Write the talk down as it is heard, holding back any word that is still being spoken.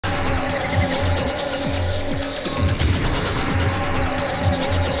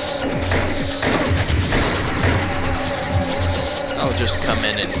just come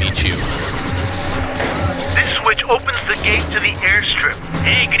in and meet you. This switch opens the gate to the airstrip.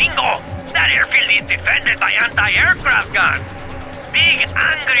 Hey, gringo! That airfield is defended by anti-aircraft guns. Big,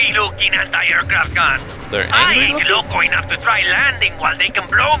 angry-looking anti-aircraft guns. They're I angry ain't looking? loco enough to try landing while they can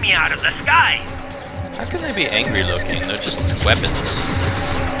blow me out of the sky. How can they be angry looking? They're just weapons.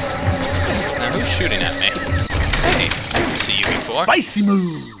 Now who's shooting at me? Hey, I didn't see you before. Spicy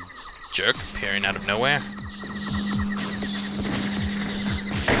move! Jerk appearing out of nowhere.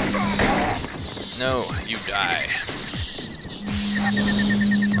 No, you die.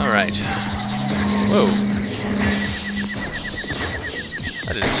 Alright. Whoa.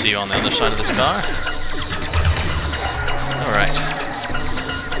 I didn't see you on the other side of this car. Alright.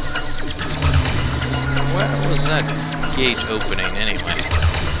 Where was that gate opening anyway?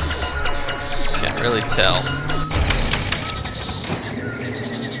 Can't really tell.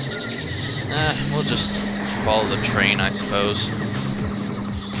 We'll just follow the train, I suppose.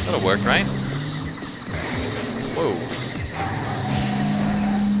 That'll work, right? Whoa.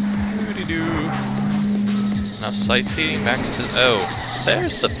 Doody-doo. Enough sightseeing, back to the... Oh,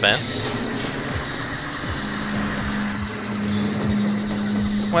 there's the fence.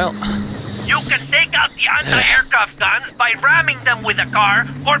 Well... You can take out the anti-aircraft guns by ramming them with a car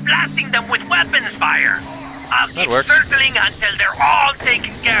or blasting them with weapons fire. I'll keep circling until they're all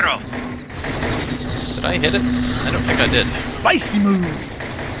taken care of. Did I hit it? I don't think I did. Spicy move!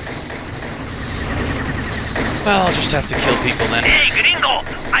 Well, I'll just have to kill people then. Hey, gringo!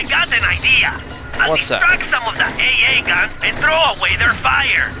 I got an idea. I'll distract some of the AA guns and throw away their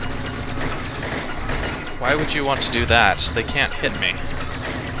fire. Why would you want to do that? They can't hit me.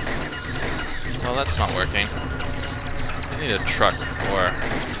 Well, that's not working. I need a truck or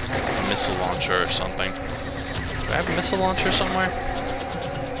a missile launcher or something. Do I have a missile launcher somewhere?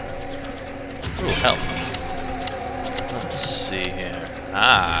 Ooh, health. Let's see here.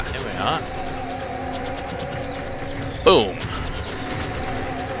 Ah, here we are. Boom.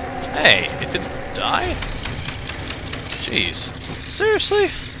 Hey, it didn't die? Jeez.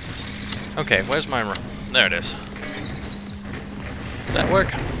 Seriously? Okay, where's my... There it is. Does that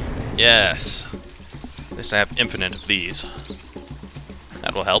work? Yes. At least I have infinite of these.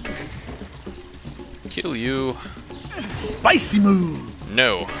 That will help. Kill you. Spicy move!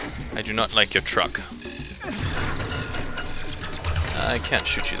 No, I do not like your truck. I can't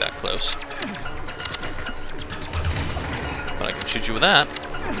shoot you that close. But I can shoot you with that.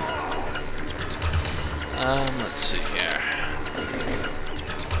 Let's see here.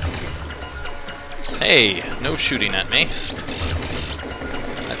 Hey, no shooting at me.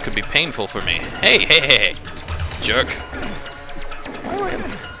 That could be painful for me. Hey, hey, hey, hey. Jerk.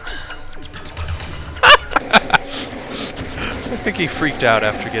 I think he freaked out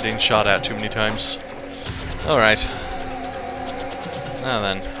after getting shot at too many times. Alright. Now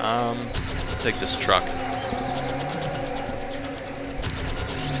then, I'll take this truck.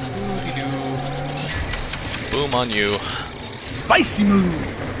 Boom on you. Spicy move!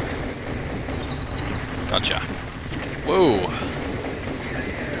 Gotcha. Whoa.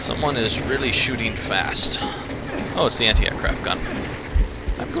 Someone is really shooting fast. Oh, it's the anti-aircraft gun.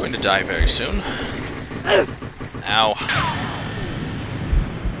 I'm going to die very soon. Ow.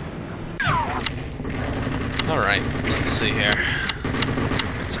 Alright, let's see here.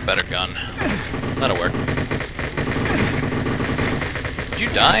 It's a better gun. That'll work. Did you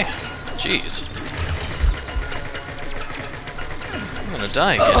die? Jeez. I'm gonna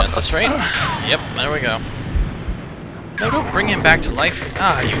die again at this rate. Yep, there we go. No, don't bring him back to life.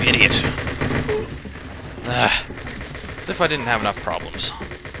 Ah, you idiot. Ah, as if I didn't have enough problems.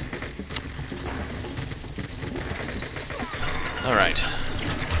 Alright.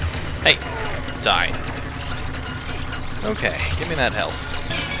 Hey, die. Okay, give me that health.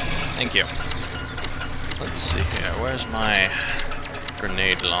 Thank you. Let's see here, where's my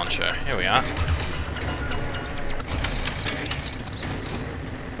grenade launcher? Here we are.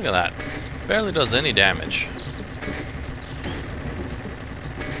 Look at that. Barely does any damage.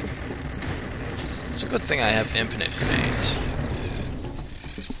 It's a good thing I have infinite grenades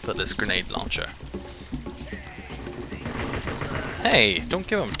for this grenade launcher. Hey, don't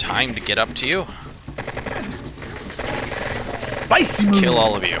give him time to get up to you. Spicy move! Kill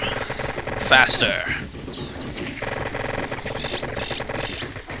all of you. Faster.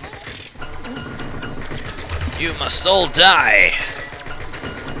 You must all die.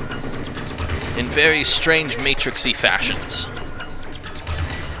 In very strange matrixy fashions.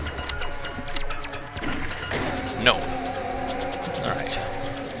 No. Alright.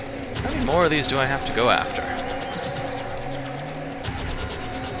 How many more of these do I have to go after?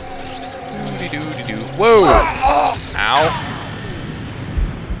 Doody-doo-doo-doo. Whoa! Ow.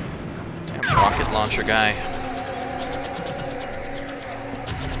 launcher guy.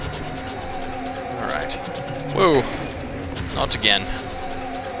 Alright. Whoa! Not again.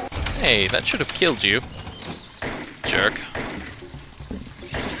 Hey, that should have killed you. Jerk.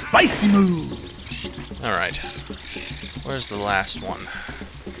 Spicy move. Alright. Where's the last one?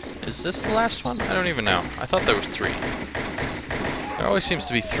 Is this the last one? I don't even know. I thought there was 3. There always seems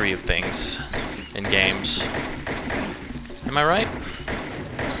to be 3 of things in games. Am I right?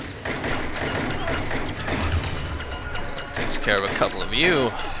 Takes care of a couple of you.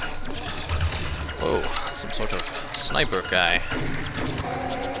 Whoa, some sort of sniper guy.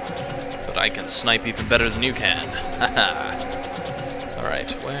 But I can snipe even better than you can. Haha.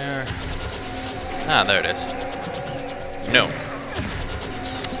 Alright, where... Ah, there it is. No.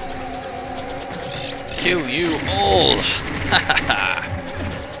 Kill you all! Hahaha.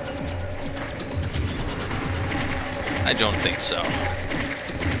 I don't think so.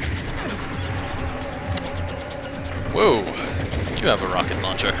 Whoa! You have a rocket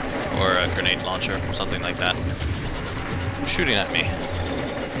launcher. Or a grenade launcher, something like that. Shooting at me.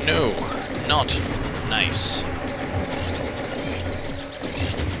 No, not nice.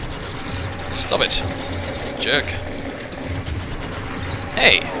 Stop it, jerk.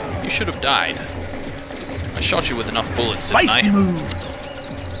 Hey, you should have died. I shot you with enough bullets, didn't I? Spicy move.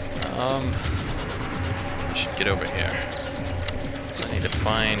 I should get over here. So I need to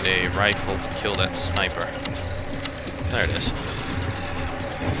find a rifle to kill that sniper. There it is.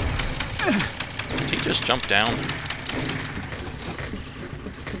 Did he just jump down?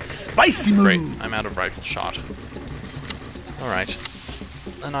 Spicy move. Great, I'm out of rifle shot. Alright.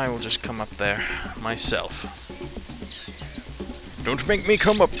 Then I will just come up there myself. Don't make me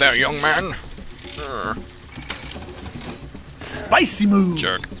come up there, young man! Spicy move.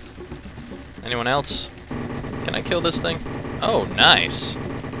 Jerk. Anyone else? Can I kill this thing? Oh, nice!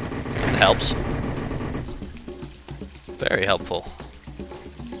 That helps. Very helpful.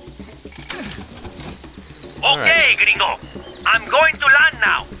 Okay, Alright. gringo. I'm going to land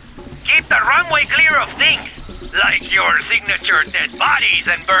now. Keep the runway clear of things, like your signature dead bodies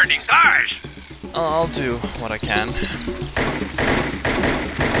and burning cars. I'll do what I can.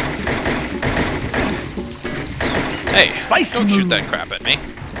 Hey, Spicy don't shoot move. that crap at me.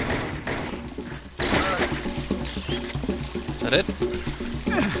 Is that it?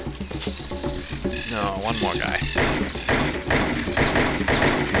 No, one more guy.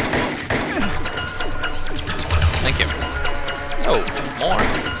 Thank you. Oh, more.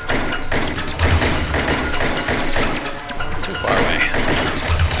 Too far away.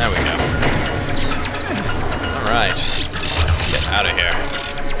 There we go. Alright. Let's get out of here.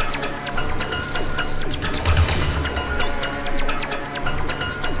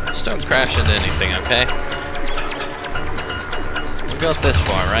 Just don't crash into anything, okay? We got this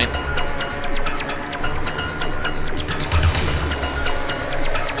far, right?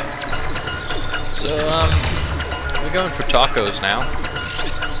 So, we're going for tacos now.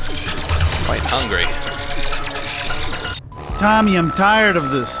 Quite hungry. Tommy, I'm tired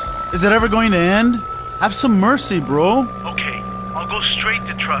of this. Is it ever going to end? Have some mercy, bro. Okay, I'll go straight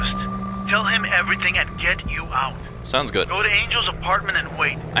to Trust. Tell him everything and get you out. Sounds good. Go to Angel's apartment and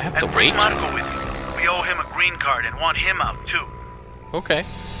wait. I have to and bring wait? Marco with you. We owe him a green card and want him out too. Okay.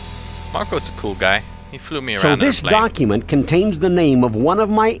 Marco's a cool guy. He flew me around So in a this plane. document contains the name of one of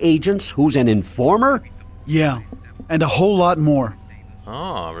my agents who's an informer? Yeah, and a whole lot more.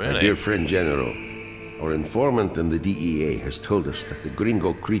 Oh, My really? dear friend General, our informant in the DEA has told us that the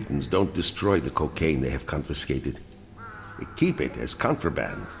gringo cretins don't destroy the cocaine they have confiscated. They keep it as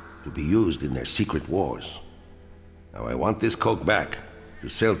contraband to be used in their secret wars. Now I want this coke back to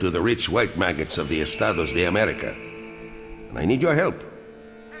sell to the rich white maggots of the Estados de America. And I need your help.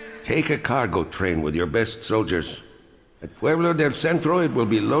 Take a cargo train with your best soldiers. At Pueblo del Centro, it will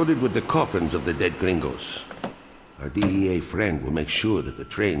be loaded with the coffins of the dead gringos. Our DEA friend will make sure that the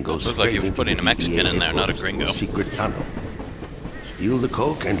train goes Looks like straight you're into putting the a Mexican DEA in there, not a headquarters gringo. through secret tunnel. Steal the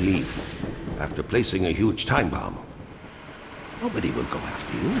coke and leave, after placing a huge time bomb. Nobody will go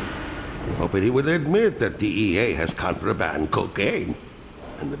after you. Nobody will admit that DEA has contraband cocaine.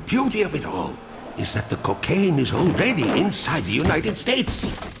 And the beauty of it all is that the cocaine is already inside the United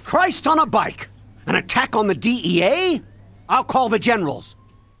States. Christ on a bike! An attack on the DEA? I'll call the generals.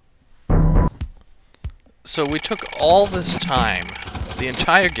 So we took all this time, the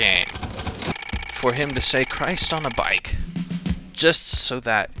entire game, for him to say Christ on a bike, just so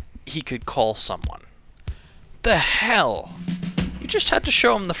that he could call someone. The hell? You just had to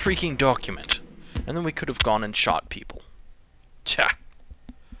show him the freaking document, and then we could have gone and shot people. Tja.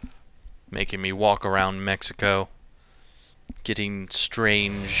 Making me walk around Mexico, getting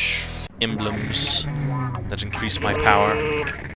strange emblems that increase my power.